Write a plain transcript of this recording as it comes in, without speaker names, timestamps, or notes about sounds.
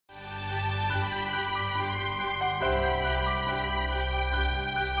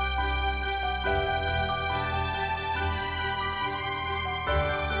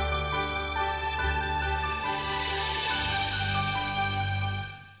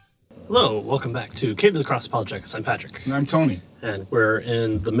Hello, welcome back to Cave to the Cross Apologetics. I'm Patrick. And I'm Tony. And we're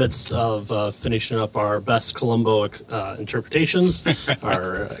in the midst of finishing up our best Columbo interpretations,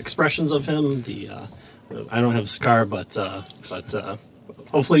 our expressions of him. I don't have a scar, but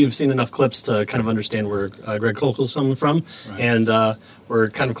hopefully you've seen enough clips to kind of understand where Greg Koukl is coming from. Right. And we're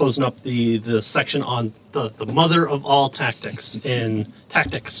kind of closing up the section on the mother of all tactics in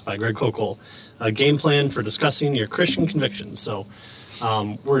Tactics by Greg Koukl, a game plan for discussing your Christian convictions. So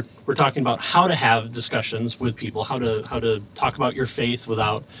we're talking about how to have discussions with people, how to talk about your faith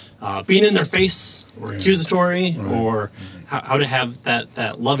without being in their face or accusatory, or how to have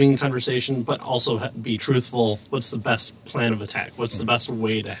that loving conversation, but also be truthful. What's the best plan of attack? What's the best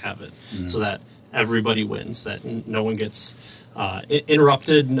way to have it so that everybody wins, that no one gets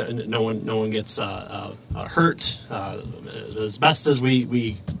interrupted, no one gets hurt, as best as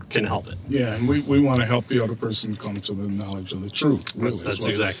we can help it. Yeah, and we want to help the other person come to the knowledge of the truth. Really. That's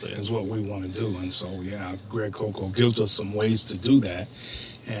exactly it. Is what we want to do. And so, Greg Koukl gives us some ways to do that.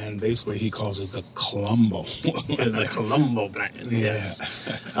 And basically, he calls it the Columbo. The Columbo plan.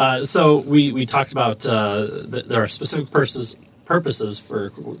 Yes. So we talked about there are specific purposes for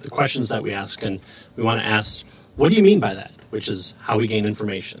the questions that we ask, and we want to ask, what do you mean by that? Which is how we gain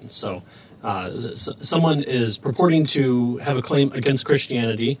information. So someone is purporting to have a claim against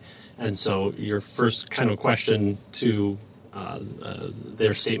Christianity, and so your first kind of question to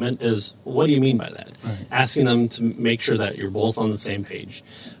their statement is, what do you mean by that? Right. Asking them to make sure that you're both on the same page.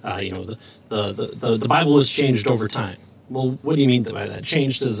 The Bible has changed over time. Well, what do you mean by that?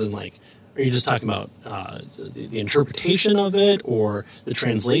 Changed as in, like, are you just talking about the interpretation of it, or the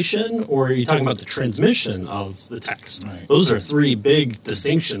translation, or are you talking about the transmission of the text? Right. Those are three big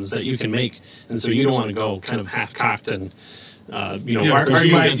distinctions that you can make, and so you don't want to go kind of half-cocked and argue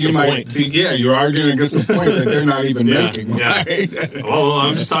against the point. You're arguing against the point that they're not even making. Yeah. Right? Well,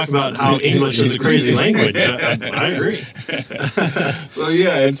 I'm just talking about how English is a crazy language. I agree. So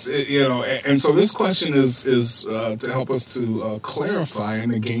and so this question is to help us to clarify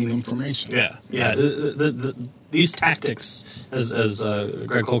and to gain information. Yeah. These tactics, as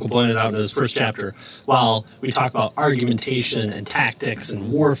Greg Koukl pointed out in his first chapter, while we talk about argumentation and tactics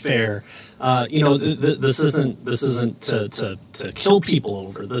and warfare, this isn't to kill people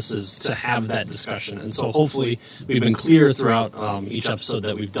over. This is to have that discussion. And so hopefully we've been clear throughout each episode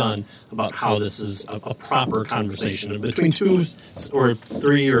that we've done about how this is a proper conversation between two or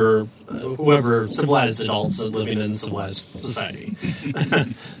three or whoever civilized adults living in civilized society.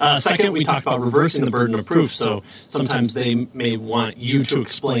 Second, we talked about reversing the burden of proof. So sometimes they may want you to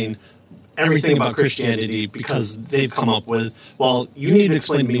explain everything about Christianity because they've come up with, well, you need to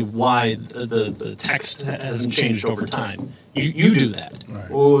explain to me why the text hasn't changed over time. You do that. Right.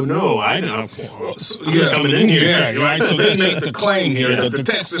 Oh, no, I don't. I'm just coming in here. Yeah, right. So they make the claim here that the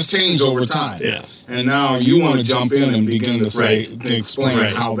text has changed over time. Yeah. And now you want to jump in and begin to say, to explain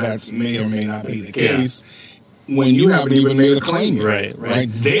how that may or may not be the case. When you haven't even made a claim yet. Right.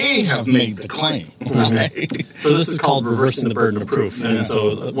 They have made the claim. Right? So this is called reversing the burden of proof. And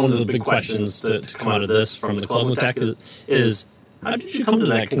so one of the big questions to come out of this from the Columbo attack is, how did you come to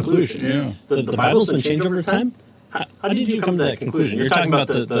that conclusion? Yeah. The Bible's been changed over time? How did you come to that conclusion? You're talking about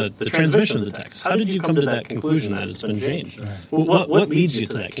the transmission of the text. How did you come to that conclusion that it's been changed? Right. Well, what leads you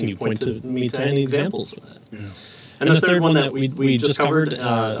to that? Can you point to me to any examples of that? Yeah. And the third one that we just covered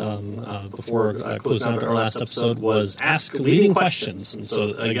before closing out our last episode was ask leading questions. And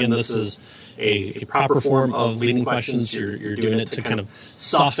so, again, this is a proper form of leading questions. You're doing it to kind of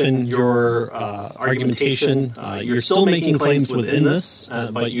soften your argumentation. You're still making claims within this,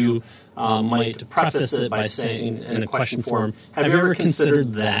 but you might preface it by saying in a question form, have you ever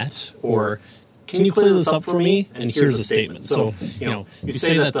considered that? Or can you clear this up for me? And here's a statement. So, you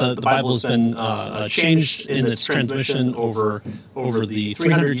say that the Bible has been changed in its transmission over the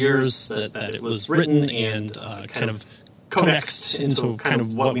 300 years that it was written and kind of codexed into kind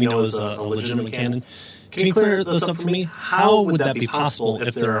of what we know as a legitimate canon. Can you clear this up for me? How would that be possible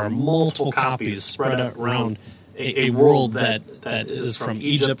if there are multiple copies spread around a world that is from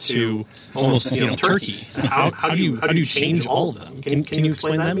Egypt to almost Turkey? How do you change all of them? Can you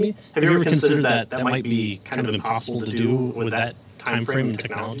explain that to me? Have you ever considered that might be kind of impossible to do with that time frame and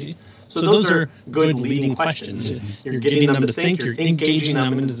technology? So those are good leading questions. You're getting them to think. You're engaging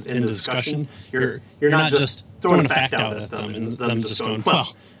them in the discussion. You're not just throwing a fact out at them and them just going, well,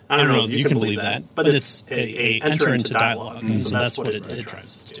 I don't know, you can believe that. But it's a enter into dialogue. And so that's what it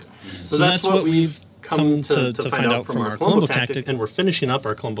drives us to. So that's what we've come to find out from our Columbo tactic, and we're finishing up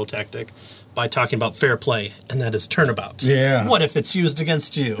our Columbo tactic by talking about fair play, and that is turnabout. Yeah. What if it's used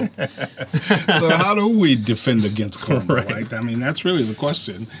against you? So how do we defend against Columbo, right? I mean, that's really the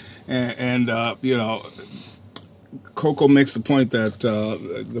question. And you know, Coco makes the point that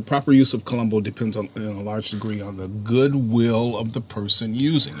the proper use of Columbo depends on, in a large degree, on the goodwill of the person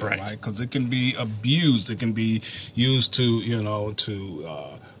using it, right? Because it can be abused. It can be used to, you know, to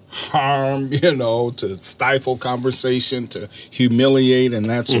harm, you know, to stifle conversation, to humiliate, and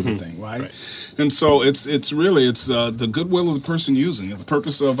that sort of thing, right? And so it's really the goodwill of the person using it. The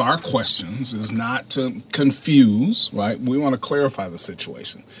purpose of our questions is not to confuse, right? We want to clarify the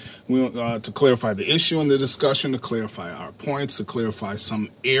situation. We want to clarify the issue in the discussion, to clarify our points, to clarify some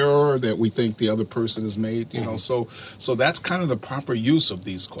error that we think the other person has made. You know, so that's kind of the proper use of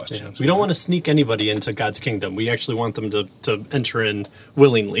these questions. We don't want to sneak anybody into God's kingdom. We actually want them to enter in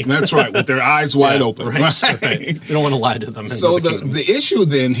willingly. That's right, with their eyes wide open. Right. We don't want to lie to them. So the issue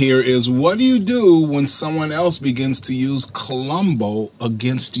then here is, what do you do when someone else begins to use Columbo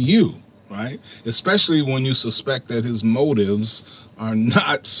against you, right? Especially when you suspect that his motives are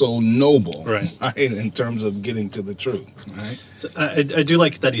not so noble, right? In terms of getting to the truth, right? So, I do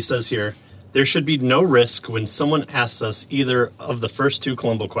like that he says here, there should be no risk when someone asks us either of the first two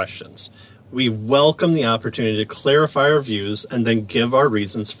Columbo questions. We welcome the opportunity to clarify our views and then give our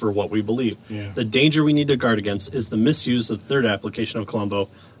reasons for what we believe. Yeah. The danger we need to guard against is the misuse of the third application of Columbo,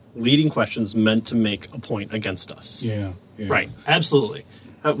 leading questions meant to make a point against us. Yeah. Right, absolutely.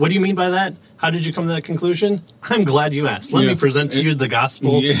 What do you mean by that? How did you come to that conclusion? I'm glad you asked. Let me present to you the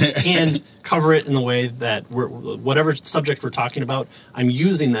gospel and cover it in the way that whatever subject we're talking about, I'm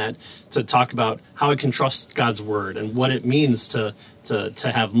using that to talk about how I can trust God's word and what it means to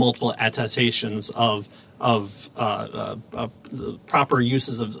have multiple attestations of the proper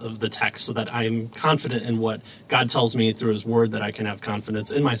uses of the text, so that I'm confident in what God tells me through his word, that I can have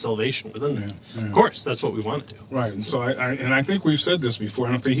confidence in my salvation within that. Yeah. Of course, that's what we want to do. Right. And so I think we've said this before,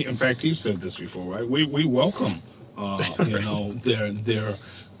 and in fact, you've said this before, right? We welcome, you know, their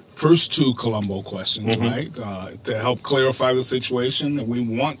first two Columbo questions, right? To help clarify the situation. We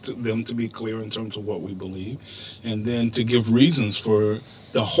want them to be clear in terms of what we believe, and then to give reasons for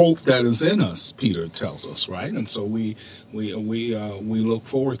the hope that is in us, Peter tells us, right? And so we look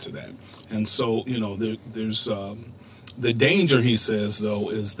forward to that. And so, you know, there's the danger, he says, though,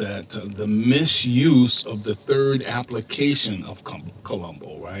 is that the misuse of the third application of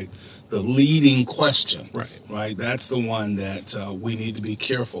Columbo, right? The leading question, right? That's the one that we need to be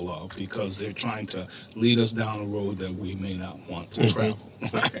careful of, because they're trying to lead us down a road that we may not want to travel.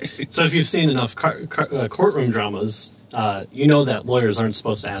 Right? So if you've seen enough courtroom dramas, you know that lawyers aren't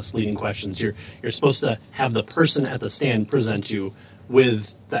supposed to ask leading questions. You're supposed to have the person at the stand present you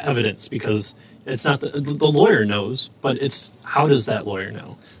with the evidence, because it's not the lawyer knows, but it's how does that lawyer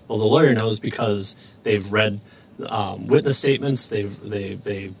know? Well, the lawyer knows because they've read witness statements.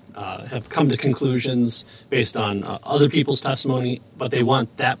 They have come to conclusions based on other people's testimony, but they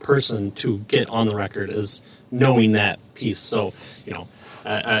want that person to get on the record as knowing that piece. So, you know,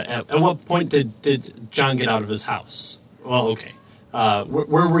 at what point did John get out of his house? Well, okay.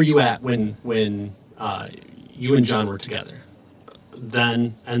 Where were you at when you and John were together?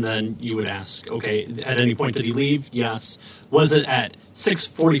 Then you would ask, okay, at any point did he leave? Yes. Was it at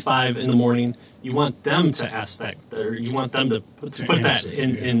 6:45 in the morning? You want them to ask that, or you want them to put that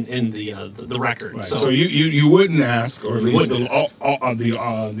in the record. Right. So you wouldn't ask, or at least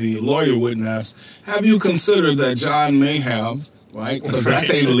the lawyer wouldn't ask, have you considered that John may have, right? Because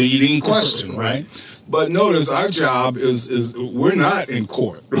that's a leading question, right? But notice our job is we're not in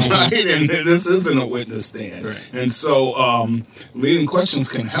court, right? And this isn't a witness stand. Right. And so leading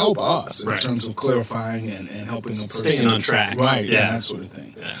questions can help us in terms of clarifying and helping the person staying on track. Right, and that sort of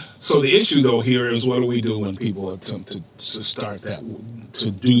thing. Yeah. So the issue, though, here is, what do we do when people attempt to start that, to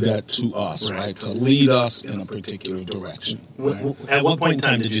do that to us, right? To lead us in a particular direction. Right? At what point in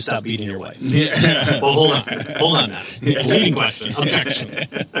time did you stop beating your wife? Yeah. Well, hold on now. Leading question. Objection.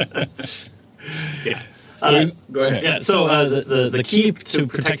 Yeah. Go ahead. Yeah. So the key to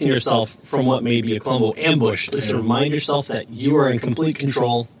protecting yourself from what may be a Columbo ambush is to remind yourself that you are in complete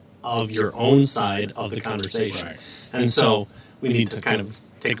control of your own side of the conversation. Right. And so we need to kind of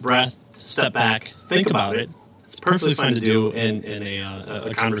take a breath, step back, think about it. It's perfectly fine to do in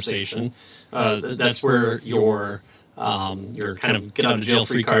a conversation. That's where your kind of get out of jail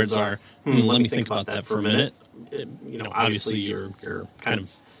free cards are. Let me think about that for a minute. You know, obviously you're kind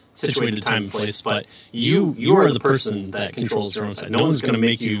of situated time and place, but you are the person that controls your own side. No one's going to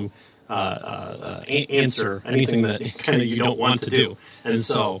make you answer anything that kind of you don't want to do. And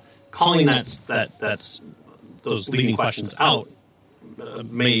so calling that's those leading questions out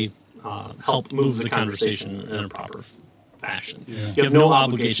may help move the conversation in a proper fashion. Yeah. You have no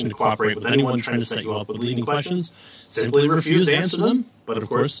obligation to cooperate with anyone trying to set you up with leading questions. Simply refuse to answer them, but of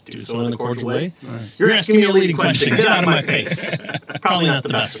course, do so in a cordial way. Right. You're asking me a leading question. Get out of my face. Probably not the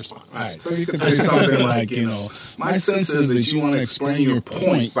best response. Right. So you could say something like, my sense is that you want to explain your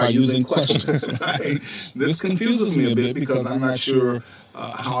point by using questions. Right? This confuses me a bit because I'm not sure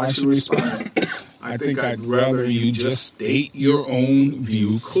how I should respond. I think I'd rather you just state your own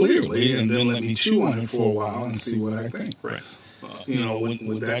view clearly and then let me chew on it for a while and see what I think. Right.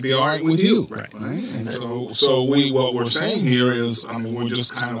 Would that be all right with you? Right. And so what we're saying here is, we're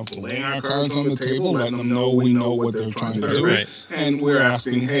just kind of laying our cards on the table, letting them know we know what they're trying to do, right. And we're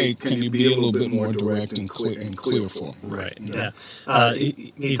asking, hey, can you be a little bit more direct and clear for them? Right. Yeah.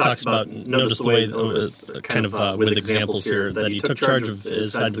 He talks about, notice the way, with examples here, that he took charge of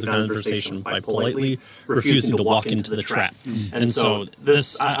his side of the conversation by politely refusing to walk into the trap. Mm-hmm. And so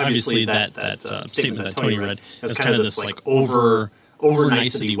this, obviously, that statement that Tony read is kind of this over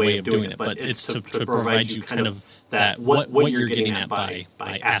nicety way of doing it, but it's to provide you kind of that what you're getting at by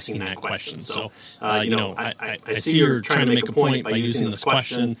asking that question. So I see you're trying to make a point by using this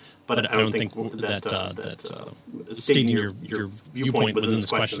question, but I don't think that stating your viewpoint within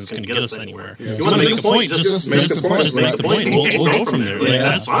this question is going to get us anywhere. Yeah. You want to make a point, just make the point. We'll go from there. Yeah,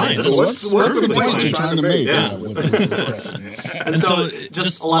 that's fine. What's the point you're trying to make? With this question? And so,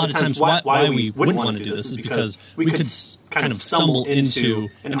 just a lot of times, why we wouldn't want to do this is because we could kind of stumble into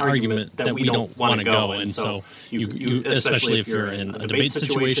an argument that we don't want to go. And so, you especially if you're in a debate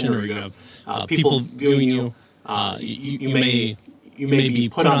situation or you have people viewing you, you may be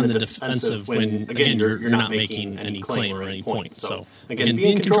put on the defensive when, again, you're not making any claim or any point. So, again,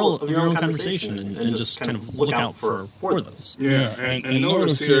 be in control of your own conversation and just kind of look out for those. Yeah, and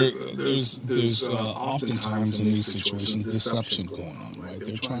notice here, there's oftentimes in these situations deception going on, right?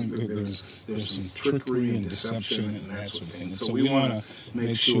 They're trying. There's some trickery and deception and that sort of thing. And so we want to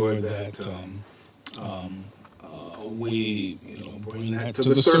make sure that we bring that to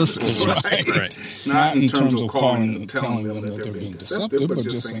the surface, right? Not in terms of telling them that they're being deceptive, but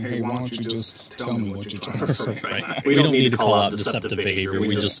just saying, hey, why don't you just tell me what you're trying to say? Right. We don't need to call out deceptive behavior.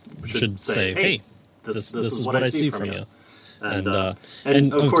 We just should say, hey, this is what I see from you. And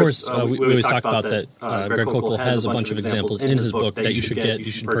of course, we always talk about that. Greg Koukl has a bunch of examples in his book that you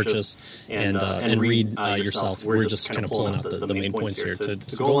should purchase, and read yourself. We're just kind of pulling out the main points here to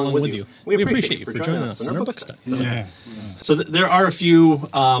go along with you. We appreciate you for joining us in our book study. So there are a few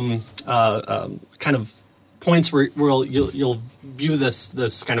kind of points where you'll view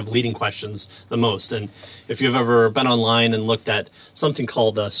this kind of leading questions the most. And if you've ever been online and looked at something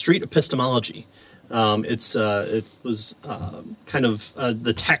called street epistemology. It was kind of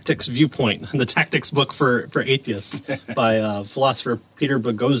the tactics viewpoint, the tactics book for atheists by philosopher Peter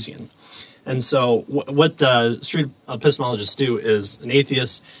Boghossian. And so what street epistemologists do is an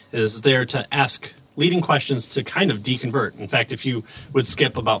atheist is there to ask leading questions to kind of deconvert. In fact, if you would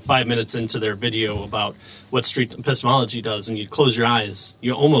skip about 5 minutes into their video about what street epistemology does and you close your eyes,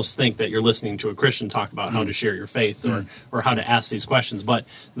 you almost think that you're listening to a Christian talk about how to share your faith or how to ask these questions. But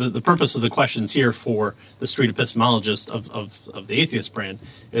the purpose of the questions here for the street epistemologist of the atheist brand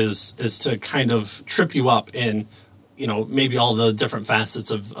is to kind of trip you up in, maybe all the different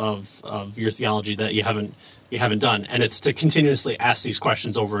facets of your theology that you haven't done, and it's to continuously ask these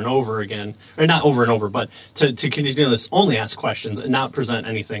questions over and over again, or not over and over, but to continuously only ask questions and not present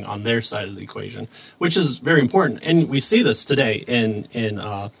anything on their side of the equation, which is very important. And we see this today in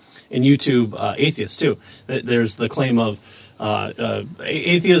YouTube atheists too. There's the claim of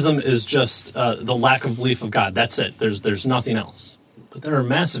atheism is just the lack of belief of God. That's it. There's nothing else. But there are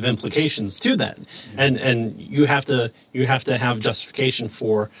massive implications to that, and you have to have justification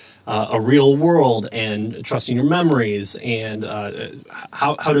for a real world and trusting your memories, and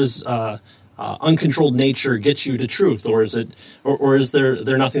how does uncontrolled nature get you to truth, or is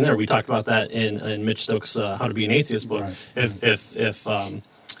there nothing there? We talked about that in Mitch Stokes' How to Be an Atheist book. Right.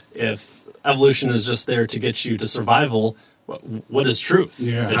 If evolution is just there to get you to survival, what is truth?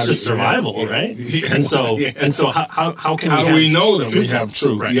 Yeah, it's just survival, right? Yeah. And so how can we know that we have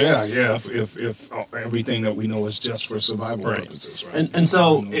truth? Right. Yeah. If everything that we know is just for survival purposes, right? And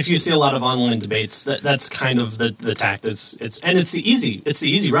so if you see a lot of online debates, that's kind of the tact. It's the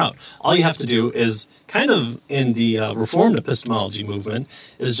easy route. All you have to do is kind of in the Reformed epistemology movement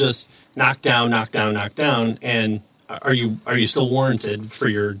is just knock down, and are you still warranted for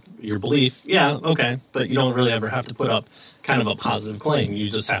your belief? Yeah, okay, but you don't really ever have to put up kind of a positive claim. You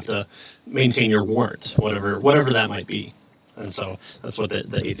just have to maintain your warrant, whatever that might be. And so that's what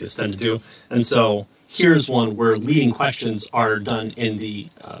the atheists tend to do. And so here's one where leading questions are done in the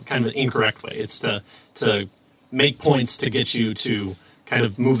kind of incorrect way. It's to make points to get you to kind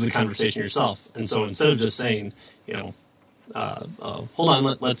of move the conversation yourself. And so instead of just saying, hold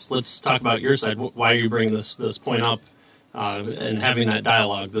on, let's talk about your side. Why are you bringing this point up? And having that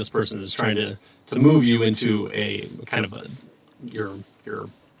dialogue, this person is trying to move you into a kind of your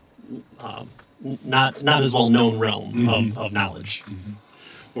not as well known realm of knowledge.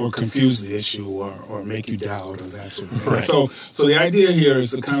 Or confuse the issue, or make you doubt, or that sort of thing. Right. So the idea here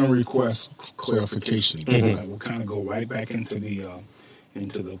is to kind of request clarification. Right? We'll kind of go right back into the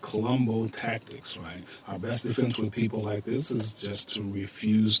Columbo tactics, right? Our best defense with people like this is just to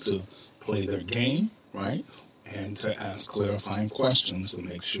refuse to play their game, right? And to ask clarifying questions to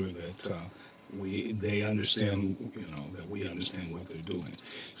make sure that they understand, that we understand what they're doing.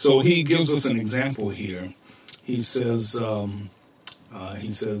 So he gives us an example here. He says,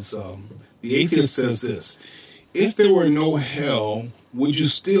 the atheist says this: if there were no hell, would you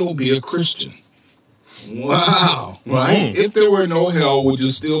still be a Christian? Wow. Right? If there were no hell, would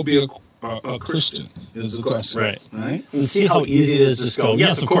you still be a Christian? Is the question. Right? And see how easy it is to just go,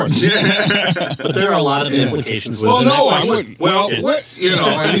 yes, of course. But there are a lot of implications with it. I wouldn't. Right?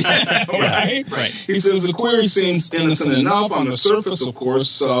 He says the query seems innocent enough on the surface, of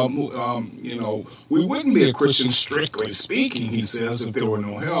course. We wouldn't be a Christian strictly speaking, he says, if there were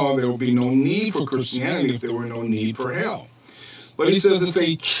no hell. There would be no need for Christianity if there were no need for hell. But he says it's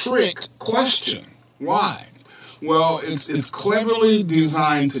a trick question. Why? Well, it's cleverly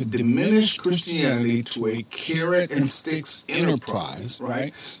designed to diminish Christianity to a carrot and sticks enterprise,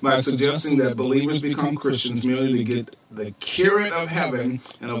 right? By suggesting that believers become Christians merely to get the carrot of heaven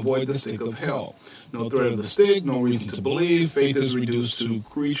and avoid the stick of hell. No threat of the stick, no reason to believe. Faith is reduced to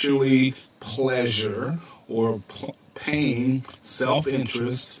creaturely pleasure or pain,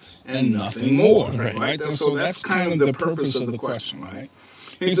 self-interest, and nothing more, right? So that's kind of the purpose of the question, right?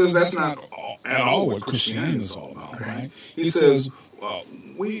 He says that's not at all what Christianity is all about, right? He says, well,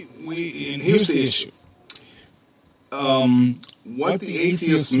 and here's the issue. What the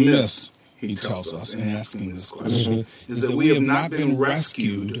atheists miss, he tells us in asking this question, is that we have not been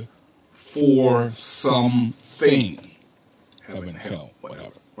rescued for something. Heaven, hell,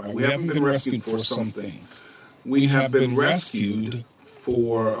 whatever. Right? We haven't been rescued for something. We have been rescued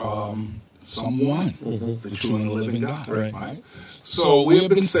for someone, the true and living God, right? So we have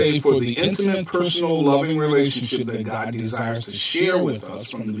been saved for the intimate, personal, loving relationship that God desires to share with us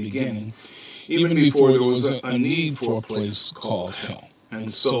from the beginning, even before there was a need for a place called hell.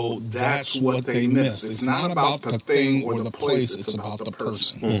 And so that's what they missed. It's not about the thing or the place, it's about the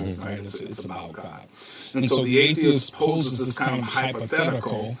person, right? It's about God. And so the atheist poses this kind of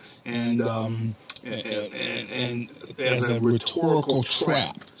hypothetical and as a rhetorical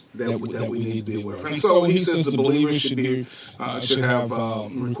trap that we need to be aware of. And so he says the believers should have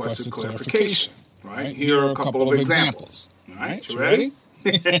requested clarification. Right? Here are a couple of examples. All right, you ready?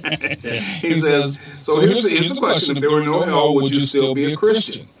 He says, so here's the question: if there were no hell, would you still be a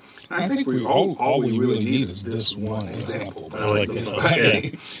Christian? I think all we really need is this one example. I like this one.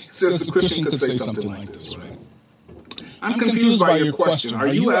 He says the Christian could say something like this, right? I'm confused by your question. Are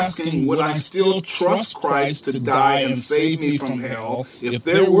you asking, would I still trust Christ to die and save me from hell if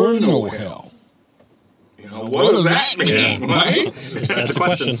there were no hell? What does that mean, right? That's a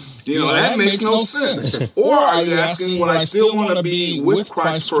question. That makes no sense. Or are you asking, would I still want to be with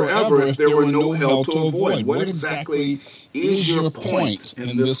Christ forever if there were no hell to avoid? What exactly is your point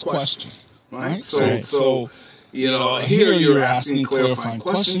in this question, right? So here you're asking clarifying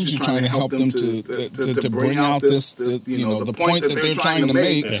questions. You're trying to help them to bring out this, the point that they're trying to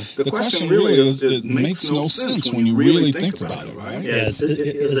make. The question really is, it makes no sense when you really think about it, right? Yeah,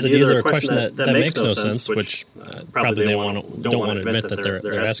 is it either a question that makes no sense, which probably they don't want to admit that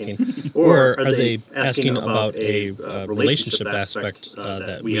they're asking, or are they asking about a relationship aspect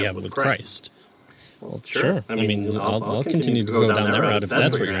that we have with Christ? Well, sure. I mean, I'll continue to go down that route if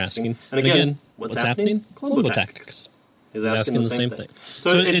that's what you're asking. And again, what's happening? Columbo tactics. He's asking the same thing. So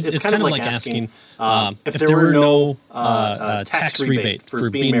it's kind of like asking, if there were no tax rebate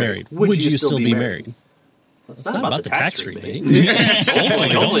for being married, would you still be married? It's not about the tax rebate.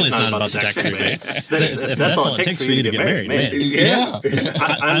 Hopefully it's not about the tax rebate. If that's all it takes for you to get married, man. Yeah.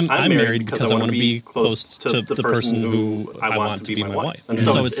 I'm married because I want to be close to the person who I want to be my wife. And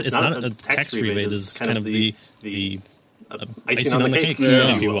so it's not a tax rebate is kind of the icing on the cake,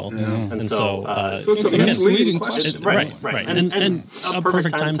 if you will. Yeah. And so it's a misleading question. Right. And a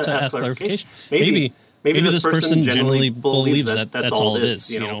perfect time to ask clarification. Maybe maybe this person generally believes that that's all it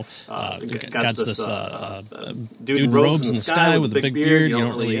is. God's this dude in robes in the sky with a big beard. You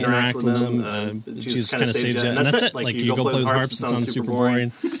don't really interact with him. Jesus kind of saves you, and that's it. Like you go play with harps, it sounds super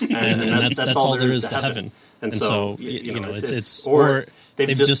boring, and that's all there is to heaven. And so it's or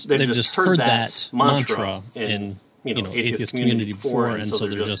they've just heard that mantra in atheist community before, and so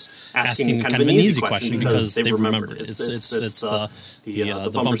they're just asking kind of an easy question because they've remembered it. It's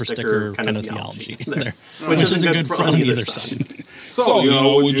the bumper sticker kind of theology there, which isn't good for on either side. So,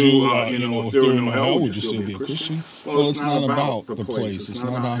 would you, if there were no hell, would you still be a Christian? Well, it's not about the place. It's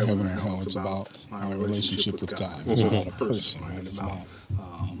not about heaven or hell. It's about my relationship with God. It's about a person, right? It's about,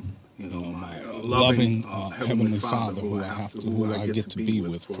 my loving Heavenly Father who I get to be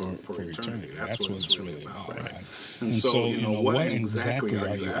with for eternity. That's what it's really about, right? And so, what exactly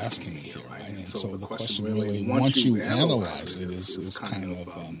are you asking me here, right? And so the question really, once you analyze it, is kind of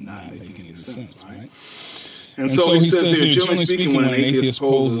not making any sense, right? And so he says here, generally speaking, when an atheist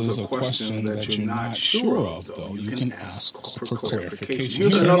poses a question that you're not sure of, though, you can ask for clarification.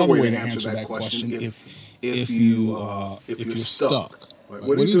 Here's another way to answer that question if you're stuck.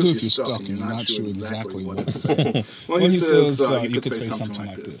 What do you do if you're stuck and you're not sure exactly what to say? Well, he says you could say something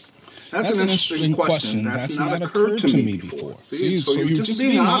like this. That's an interesting question. That's not occurred to me before. See, so you're just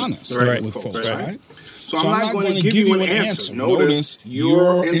being honest with folks, right? So I'm not going to give you an answer. Notice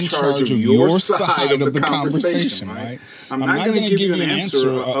you're in charge of your side of the conversation, right? I'm not going to give you an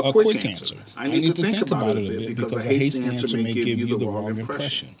answer, a quick answer. I need to think about it a bit because a hasty answer may give you the wrong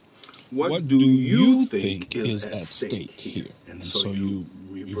impression. What do you think is at stake here? And so you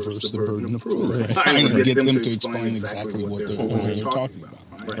reverse the burden of proof, right? And get them to explain exactly what they're talking about.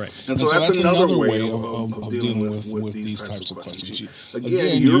 Right. And so that's another way of dealing with these types of questions.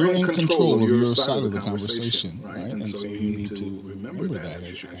 Again, you're in control of your side of the conversation, right? And so you need to remember that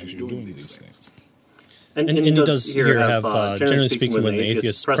as you're doing these things. And he does here have, generally speaking, when the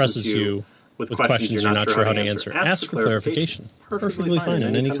atheist presses you with questions you're not sure how to answer, ask for clarification. Perfectly fine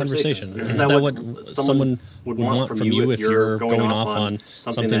in any conversation. Is that what someone would want from you if you're going off on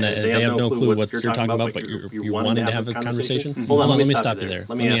something that they have no clue what you're talking about, but you're wanting to have a conversation? Hold on, let me stop you there.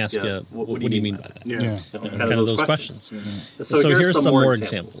 Let me ask you, what do you mean by that? Kind of those questions. So here's some more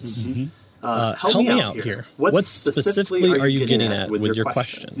examples. Help me out here. What specifically are you getting at with your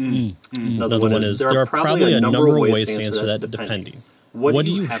question? Another one is, there are probably a number of ways to answer that depending. What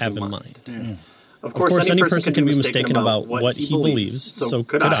do you have in mind? Of course, any person can be mistaken about what he believes, so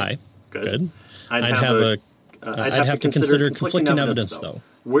could I. Good. I'd have to consider conflicting evidence, though.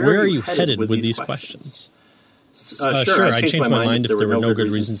 Where are you headed with these questions? Sure, I'd change my mind if there were no good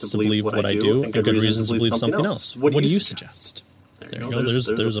reasons to believe what I do and good reasons to believe something else. What do you suggest? There you go.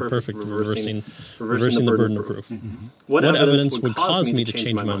 There's a perfect reversing the burden of proof. What evidence would cause me to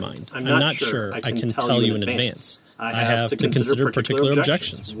change my mind? I'm not sure I can tell you in advance. I have to consider particular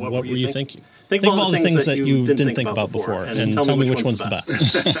objections. What were you thinking? Think of all the things that you didn't think about before, and tell me which one's the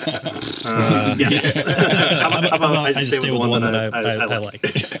best. Yes. I just stay with the one that I like.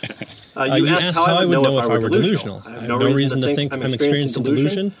 You asked how I would know if I were delusional. I have no reason to think I'm experiencing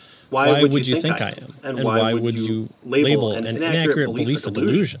delusion. Why would you think I am? And why would you label an inaccurate belief a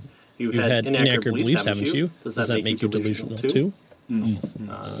delusion? You've had inaccurate beliefs, haven't you? Does that make you delusional too?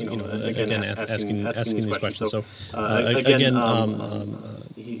 Again, asking these questions. So,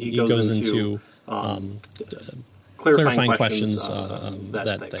 he goes into clarifying questions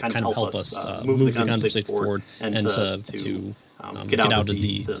that kind of help us move the conversation forward and to get out of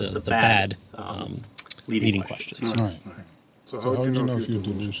the bad leading questions. All right. So how would you know if you're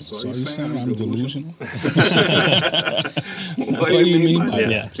delusional? So are you saying I'm delusional? What do you mean by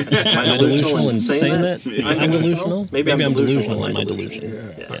that? Am I delusional in saying that I'm delusional? Maybe I'm delusional in my delusion.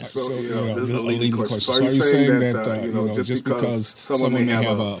 So, a leading question. So are you saying that, just because someone may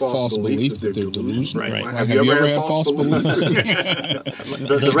have a false belief that they're delusional? Right. Have you ever had false beliefs?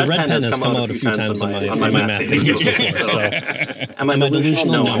 The red pen has come out a few times on my math paper before. So am I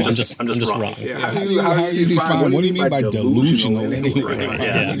delusional? No, I'm just wrong. How do you define, what do you mean by delusional? Anyway.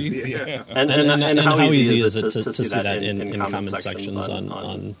 And how easy is it to see that in comment sections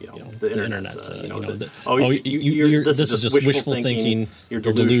on the internet? This is just wishful thinking. You're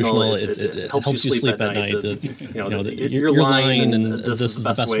delusional. It helps you sleep at night. You're lying, and this is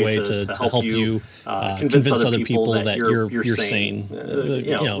the best way to help you convince other people that you're sane.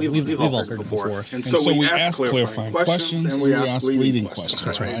 We've all heard it before. And so we ask clarifying questions and we ask leading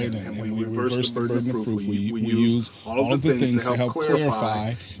questions, right? And we reverse the burden of proof. We use all of the things things to help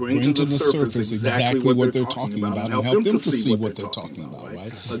clarify, bring to the surface exactly what they're talking about, and help them to see what they're talking about,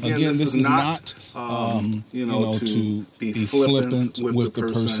 right? Again, this is not, to be flippant with the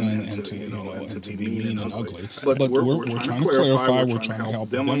person and to be mean and ugly. But we're trying to clarify, we're trying to help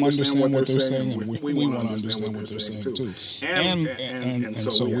them understand what they're saying, and we want to understand what they're saying too. And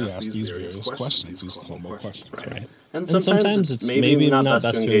so we ask these various questions, these Columbo questions, right? And sometimes it's maybe not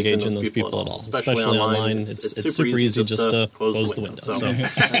best to engage in those people at all, especially online. It's super easy just to close the window. So,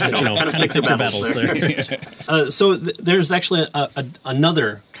 kind of pick your battles there. So there's actually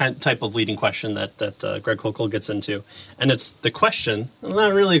another type of leading question that Greg Koukl gets into, and it's the question,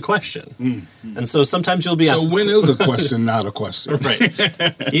 not really a question. Mm-hmm. And so sometimes you'll be asked. So when is a question not a question? Right.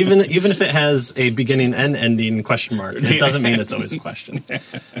 Even if it has a beginning and ending question mark, it doesn't mean it's always a question.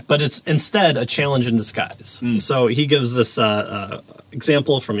 But it's instead a challenge in disguise. So he gives this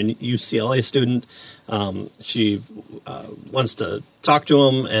example from a UCLA student. She wants to talk to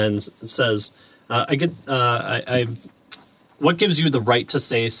him and says, what gives you the right to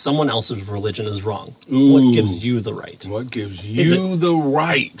say someone else's religion is wrong? Ooh, what gives you the right? What gives you the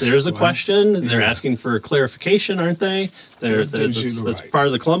right? There's a question. They're asking for clarification, aren't they? That's part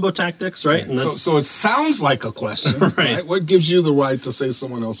of the Columbo tactics, right? And so it sounds like a question, right? What gives you the right to say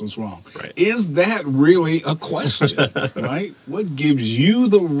someone else is wrong? Right. Is that really a question, right? What gives you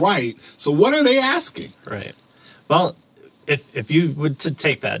the right? So what are they asking? Right. Well, if you would to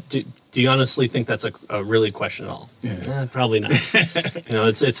take that, do you honestly think that's a really question at all? Yeah. Probably not.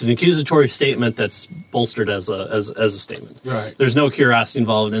 It's an accusatory statement that's bolstered as a statement. Right. There's no curiosity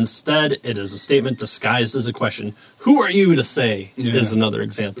involved. Instead, it is a statement disguised as a question. Who are you to say? Is another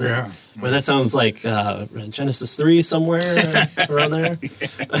example. Yeah. Well, that sounds like Genesis 3 somewhere around there.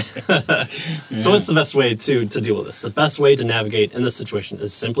 So what's the best way to deal with this? The best way to navigate in this situation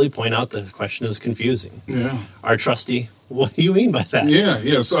is simply point out the question is confusing. Yeah. Our trustee, what do you mean by that?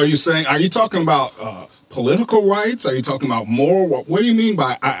 Yeah. So are you talking about political rights? Are you talking about moral? What do you mean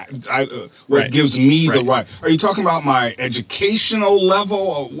by what gives me the right? Are you talking about my educational level?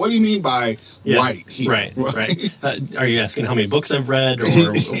 Or what do you mean by right here? Right. Are you asking how many books I've read, or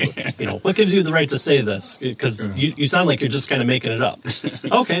what gives you the right to say this? Because you sound like you're just kind of making it up.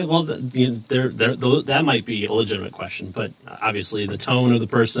 Okay, well, that might be a legitimate question, but obviously the tone of the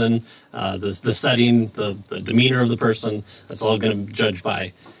person, the setting, the demeanor of the person, that's all going to be judged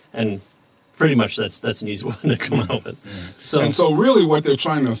by, and pretty much that's an easy one to come out with. So really what they're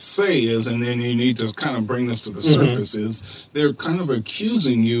trying to say is, and then you need to kind of bring this to the surface, is they're kind of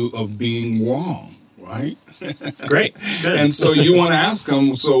accusing you of being wrong, right? Great. Good. And so you want to ask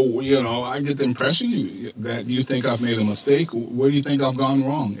them, I get the impression that you think I've made a mistake. Where do you think I've gone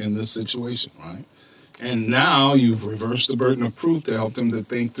wrong in this situation, right? And now you've reversed the burden of proof to help them to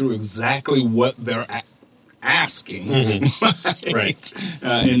think through exactly what they're asking, in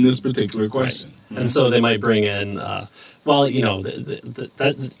this particular question. Right. And so they might bring in,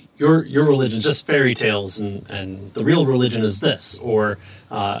 your religion, just fairy tales, and the real religion is this, or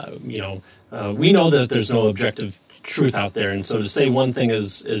we know that there's no objective truth out there, and so to say one thing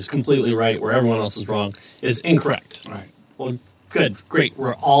is completely right where everyone else is wrong is incorrect. Right. Well, good, great.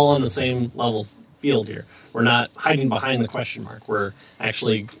 We're all on the same level field here. We're not hiding behind the question mark. We're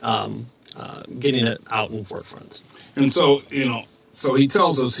actually getting it out in forefront. And so, so he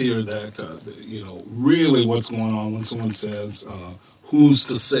tells us here that, really what's going on when someone says, who's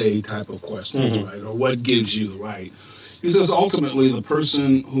to say type of questions, right? Or what gives you the right? He says ultimately the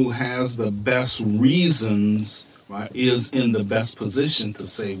person who has the best reasons, right, is in the best position to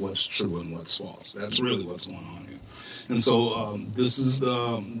say what's true and what's false. That's really what's going on here. And so this is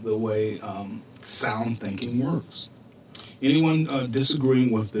the way sound thinking works. Anyone disagreeing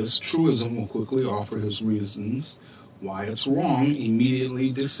with this truism will quickly offer his reasons why it's wrong,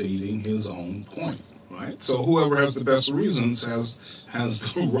 immediately defeating his own point, right? So whoever has the best reasons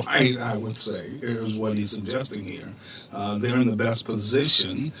has the right, I would say, is what he's suggesting here. They're in the best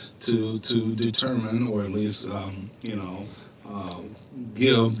position to determine, or at least,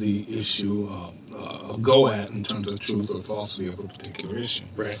 give the issue a go at in terms of truth or falsity of a particular issue.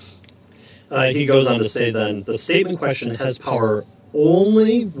 Right. He goes on to say then, the statement question has power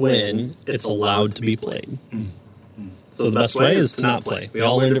only when it's allowed to be played. So the best way is to not play. We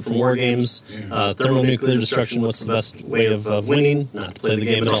all learned it from war games. Thermonuclear destruction, what's the best way of winning? Not to play the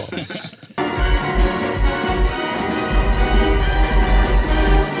game at all.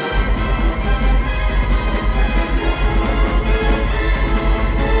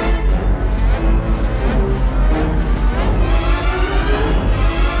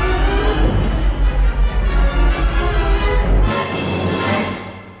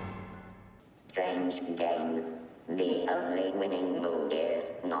 Strange game, the only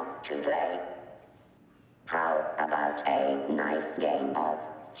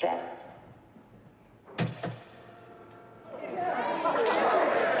chess.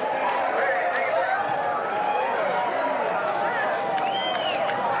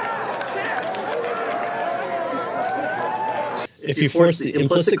 If you force the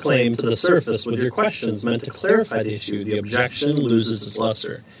implicit claim to the surface with your questions meant to clarify the issue, the objection loses its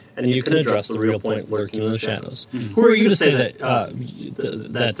luster, and you can address the real point lurking in the shadows. Who are you to say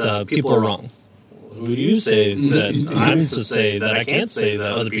that people are wrong? Who do you say that I'm to say that I can't say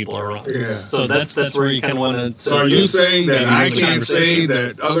that other people are wrong? Yeah. So that's where you kind of want to. So are you saying that I can't say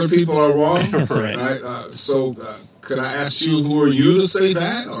that other people are wrong? Right. Could I ask you, who are you to say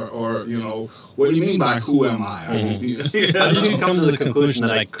that? Or what do you mean by who am I? How did you come to the conclusion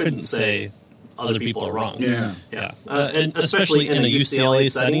that I couldn't say other people are wrong? Yeah. And especially in a UCLA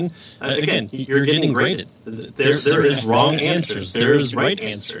setting, again, you're getting graded. There is wrong answers. There is right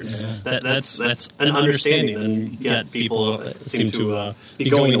answers. Yeah. That's an understanding, and yet people seem to be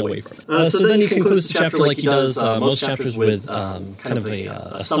going away from it. So then he concludes the chapter like he does most chapters with kind of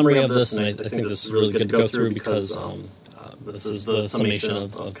a summary of this, and I think this is really good to go through because this is the summation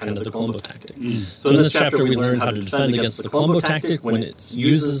of kind of the Columbo tactic. So in this chapter, we learn how to defend against the Columbo tactic when it's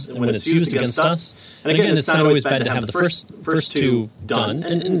used against us. And again, it's not always bad to have the first two done.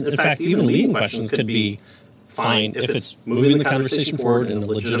 And in fact, even leading questions could be fine if it's moving the conversation forward in a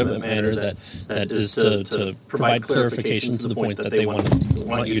legitimate manner that is to provide clarification to the point that they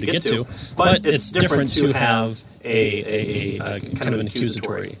want you to get to. But it's different to have a kind of an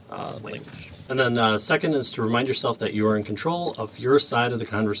accusatory language. And then second is to remind yourself that you are in control of your side of the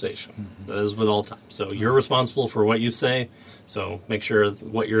conversation, as with all time. So you're responsible for what you say, so make sure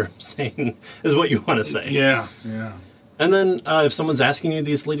what you're saying is what you want to say. Yeah. And then if someone's asking you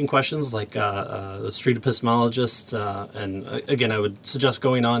these leading questions, like a street epistemologist, and again, I would suggest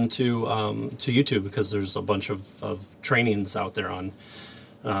going on to YouTube because there's a bunch of trainings out there on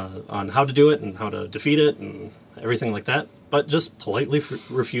how to do it and how to defeat it and everything like that. But just politely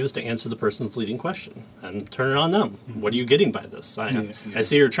refuse to answer the person's leading question and turn it on them. What are you getting by this? I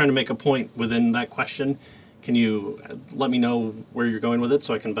see you're trying to make a point within that question. Can you let me know where you're going with it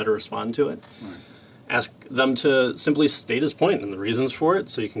so I can better respond to it? Right. Ask them to simply state his point and the reasons for it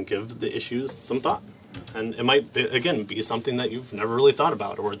so you can give the issues some thought. And it might, again, be something that you've never really thought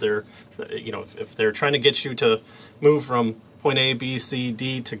about, or if they're trying to get you to move from point A, B, C,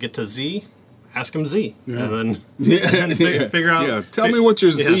 D to get to Z, ask him Z, and then figure out. Yeah, tell me what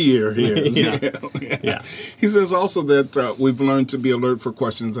your Z here is. Yeah. He says also that we've learned to be alert for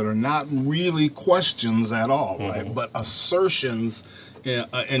questions that are not really questions at all, right? But assertions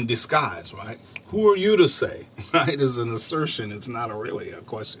in disguise, right? Who are you to say, right, is an assertion. It's not really a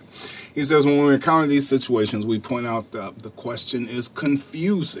question. He says when we encounter these situations, we point out the question is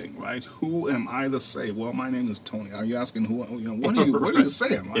confusing, right? Who am I to say? Well, my name is Tony. Are you asking what are you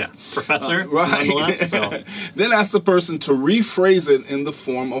saying? Right? Yeah, professor, right. nonetheless. So. Then ask the person to rephrase it in the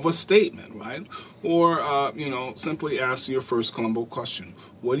form of a statement, right? Or, simply ask your first Columbo question.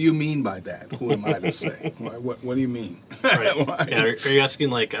 What do you mean by that? Who am I to say? Right? What do you mean? Right. Right. Yeah, are you asking,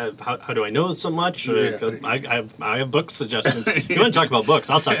 like, how do I know so much? Yeah. I have book suggestions. If you want to talk about books,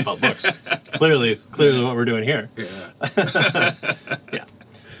 I'll talk about books. Clearly what we're doing here. Yeah. Yeah.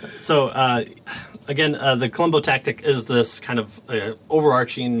 So, again, the Columbo tactic is this kind of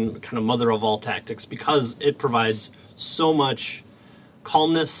overarching kind of mother of all tactics because it provides so much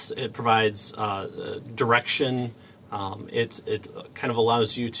calmness. It provides direction. It kind of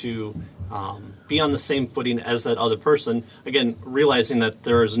allows you to be on the same footing as that other person. Again, realizing that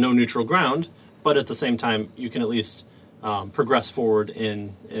there is no neutral ground, but at the same time, you can at least progress forward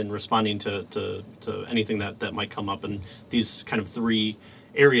in responding to anything that might come up. And these kind of three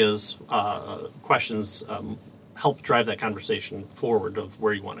areas, questions, help drive that conversation forward of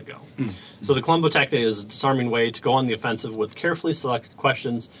where you want to go. So the Columbo tactic is a disarming way to go on the offensive with carefully selected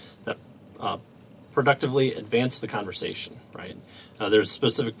questions that productively advance the conversation, right? There's a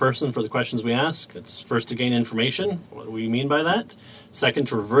specific person for the questions we ask. It's first to gain information. What do we mean by that? Second,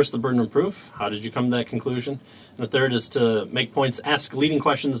 to reverse the burden of proof. How did you come to that conclusion? And the third is to make points, ask leading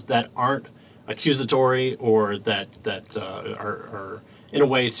questions that aren't accusatory or that are in a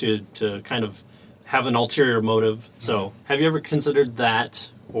way to kind of have an ulterior motive. So have you ever considered that?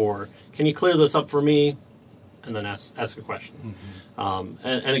 Or can you clear this up for me? And then ask a question.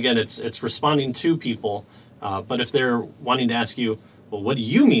 And again, it's responding to people. But if they're wanting to ask you, well, what do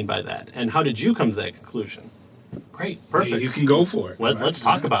you mean by that? And how did you come to that conclusion? Great, perfect. Yeah, you can go for it. Let's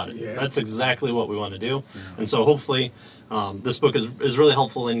talk about it. Yeah. That's exactly what we want to do. Yeah. And so hopefully this book is really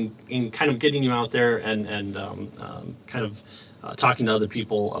helpful in kind of getting you out there and kind of talking to other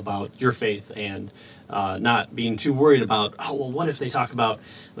people about your faith and not being too worried about, oh, well, what if they talk about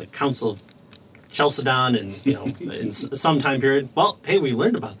the Council of Chalcedon and, in some time period? Well, hey, we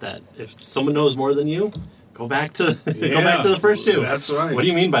learned about that. If someone knows more than you, go back to the first two. That's right. What do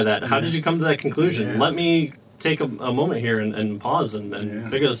you mean by that? How did you come to that conclusion? Let me take a moment here and pause and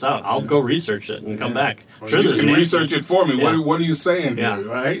figure this out. I'll go research it and come back. Sure, you can research it for me. What are you saying here,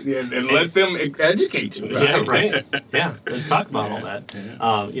 right? And let them educate you. Right? Yeah, right. Yeah, and talk about all that.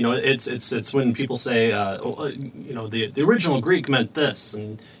 It's when people say, the original Greek meant this,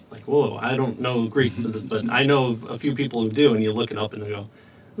 and like, whoa, I don't know Greek, but I know a few people who do, and you look it up and they go,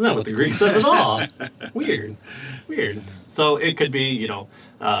 that's not what the Greek says at all. Weird. So it could be,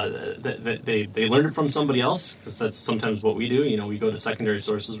 they learned it from somebody else, because that's sometimes what we do. We go to secondary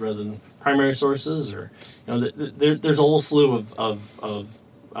sources rather than primary sources, or there's a whole slew of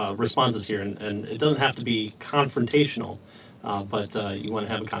responses here, and it doesn't have to be confrontational, but you want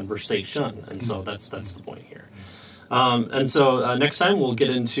to have a conversation, and so that's the point here. And so next time we'll get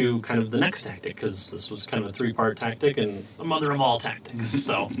into kind of the next tactic, because this was kind of a 3-part tactic and the mother of all tactics.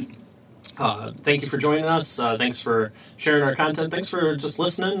 So thank you for joining us. Thanks for sharing our content. Thanks for just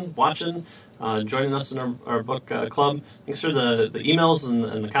listening, watching, joining us in our book club. Thanks for the emails and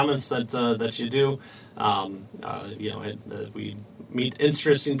the comments that you do. We meet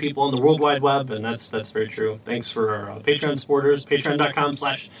interesting people on the World Wide Web, and that's very true. Thanks for our Patreon supporters,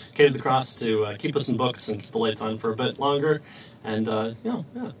 patreon.com/KToTheCross to keep us in books and keep the lights on for a bit longer. And,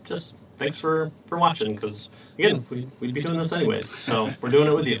 just thanks for watching, because, again, we'd be doing this anyways, so we're doing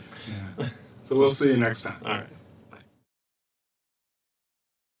it with you. So we'll see you next time. All right.